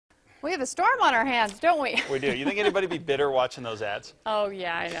We have a storm on our hands, don't we? We do. You think anybody be bitter watching those ads? Oh,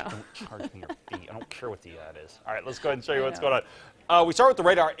 yeah, I know. Don't charge me your fee. I don't care what the ad is. All right, let's go ahead and show you what's going on. We start with the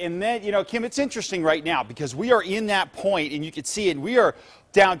radar, and then, you know, Kim, it's interesting right now because we are in that point, and you can see it. We are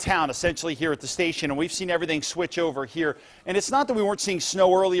downtown, essentially, here at the station, and we've seen everything switch over here. And it's not that we weren't seeing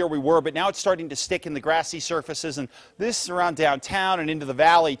snow earlier, we were, but now it's starting to stick in the grassy surfaces, and this around downtown and into the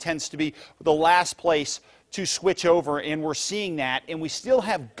valley tends to be the last place to switch over, and we're seeing that, and we still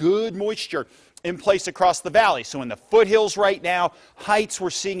have good moisture in place across the valley. So in the foothills right now, heights, we're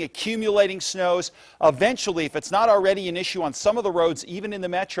seeing accumulating snows. Eventually, if it's not already an issue on some of the roads, even in the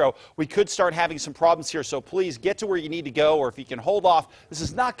metro, we could start having some problems here. So please get to where you need to go, or if you can hold off, this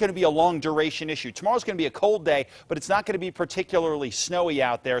is not going to be a long duration issue. Tomorrow's going to be a cold day, but it's not going to be particularly snowy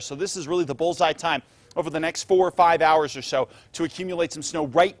out there. So this is really the bullseye time over the next 4 or 5 hours or so to accumulate some snow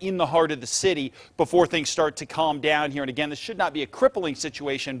right in the heart of the city before things start to calm down here. And again, this should not be a crippling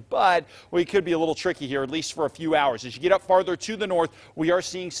situation, but we could be a little tricky here, at least for a few hours. As you get up farther to the north, we are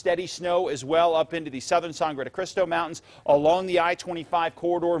seeing steady snow as well up into the southern Sangre de Cristo Mountains. Along the I-25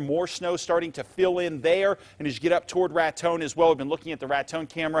 corridor, more snow starting to fill in there. And as you get up toward Raton as well, we've been looking at the Raton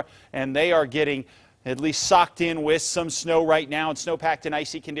camera, and they are getting at least socked in with some snow right now and snow-packed and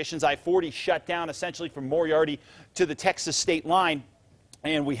icy conditions. I-40 shut down essentially from Moriarty to the Texas state line.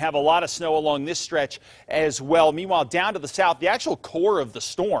 And we have a lot of snow along this stretch as well. Meanwhile, down to the south, the actual core of the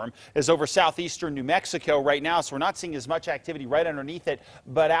storm is over southeastern New Mexico right now, so we're not seeing as much activity right underneath it,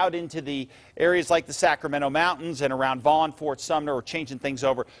 but out into the areas like the Sacramento Mountains and around Vaughn, Fort Sumner, we're changing things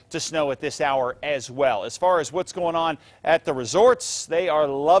over to snow at this hour as well. As far as what's going on at the resorts, they are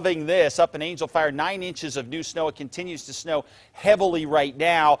loving this. Up in Angel Fire, 9 inches of new snow. It continues to snow heavily right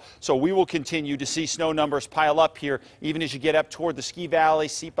now, so we will continue to see snow numbers pile up here, even as you get up toward the Ski Valley,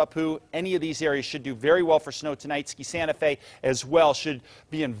 Sipapu, any of these areas should do very well for snow tonight. Ski Santa Fe as well should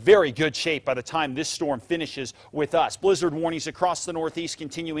be in very good shape by the time this storm finishes with us. Blizzard warnings across the northeast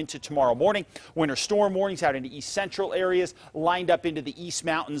continue into tomorrow morning. Winter storm warnings out into east central areas, lined up into the East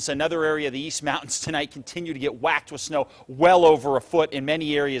Mountains. Another area of the East Mountains tonight continue to get whacked with snow well over a foot in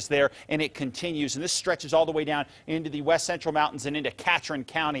many areas there, and it continues. And this stretches all the way down into the west central mountains and into Catron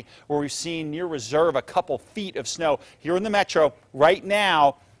County, where we've seen near reserve a couple feet of snow. Here in the metro right now,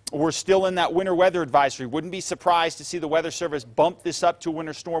 we're still in that winter weather advisory. Wouldn't be surprised to see the Weather Service bump this up to a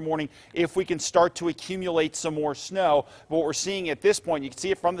winter storm warning if we can start to accumulate some more snow. But what we're seeing at this point, you can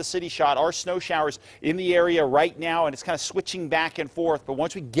see it from the city shot, are snow showers in the area right now, and it's kind of switching back and forth. But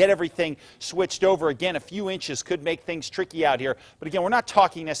once we get everything switched over, again, a few inches could make things tricky out here. But again, we're not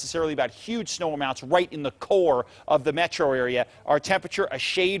talking necessarily about huge snow amounts right in the core of the metro area. Our temperature, a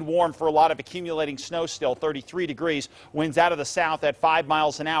shade warm for a lot of accumulating snow still, 33 degrees. Winds out of the south at 5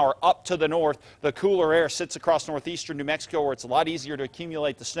 miles an hour. Up to the north, the cooler air sits across northeastern New Mexico, where it's a lot easier to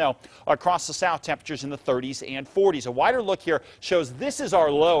accumulate the snow. Across the south, temperatures in the 30s and 40s. A wider look here shows this is our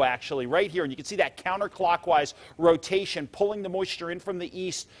low, actually, right here. And you can see that counterclockwise rotation pulling the moisture in from the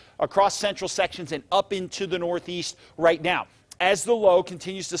east across central sections and up into the northeast right now. As the low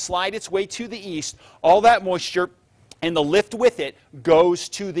continues to slide its way to the east, all that moisture and the lift with it goes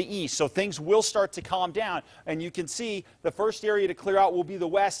to the east. So things will start to calm down. And you can see the first area to clear out will be the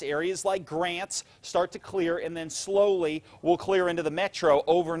west. Areas like Grants start to clear, and then slowly we'll clear into the metro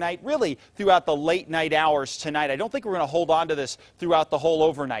overnight, really throughout the late night hours tonight. I don't think we're going to hold on to this throughout the whole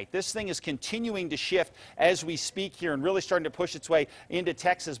overnight. This thing is continuing to shift as we speak here and really starting to push its way into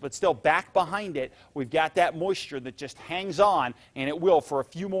Texas, but still back behind it, we've got that moisture that just hangs on, and it will for a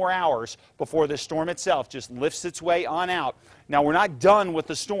few more hours before the storm itself just lifts its way on out. Now, we're not done with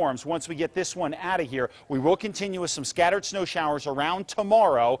the storms. Once we get this one out of here, we will continue with some scattered snow showers around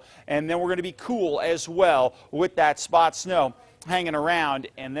tomorrow, and then we're going to be cool as well with that spot snow hanging around.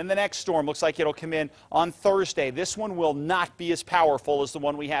 And then the next storm looks like it'll come in on Thursday. This one will not be as powerful as the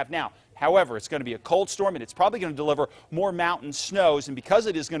one we have now. However, it's going to be a cold storm, and it's probably going to deliver more mountain snows. And because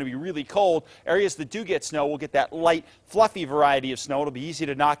it is going to be really cold, areas that do get snow will get that light, fluffy variety of snow. It'll be easy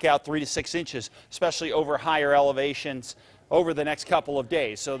to knock out 3 to 6 inches, especially over higher elevations over the next couple of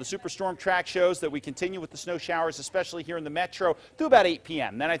days. So the Superstorm track shows that we continue with the snow showers, especially here in the metro, through about 8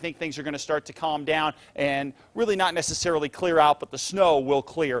 p.m. Then I think things are going to start to calm down and really not necessarily clear out, but the snow will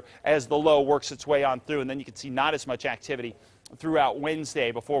clear as the low works its way on through. And then you can see not as much activity throughout Wednesday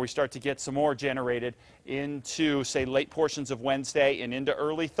before we start to get some more generated into, say, late portions of Wednesday and into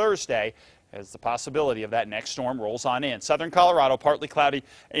early Thursday. as the possibility of that next storm rolls on in. Southern Colorado, partly cloudy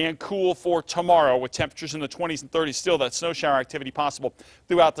and cool for tomorrow with temperatures in the 20s and 30s. Still that snow shower activity possible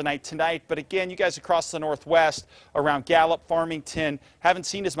throughout the night tonight. But again, you guys across the northwest around Gallup, Farmington, haven't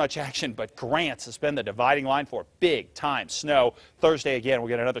seen as much action, but Grants has been the dividing line for big time snow. Thursday again, we'll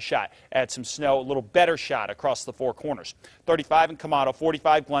get another shot at some snow, a little better shot across the Four Corners. 35 in Camado,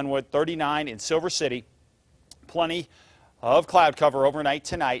 45 Glenwood, 39 in Silver City. Plenty of cloud cover overnight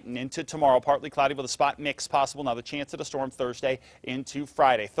tonight and into tomorrow. Partly cloudy with a spot mix possible. Now the chance at a storm Thursday into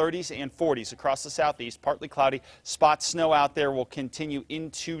Friday. 30s and 40s across the southeast. Partly cloudy. Spot snow out there will continue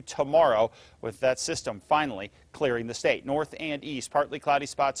into tomorrow with that system finally clearing the state. North and east. Partly cloudy,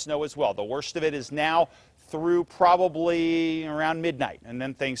 spot snow as well. The worst of it is now through probably around midnight, and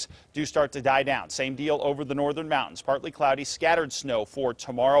then things do start to die down. Same deal over the northern mountains. Partly cloudy, scattered snow for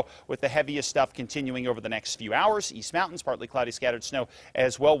tomorrow with the heaviest stuff continuing over the next few hours. East Mountains, partly cloudy, scattered snow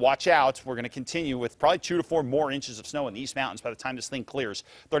as well. Watch out. We're going to continue with probably 2 to 4 more inches of snow in the East Mountains by the time this thing clears.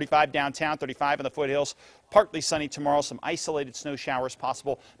 35 downtown, 35 in the foothills. Partly sunny tomorrow. Some isolated snow showers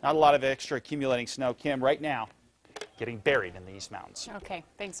possible. Not a lot of extra accumulating snow. Kim, right now, getting buried in the East Mountains. Okay,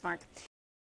 thanks, Mark.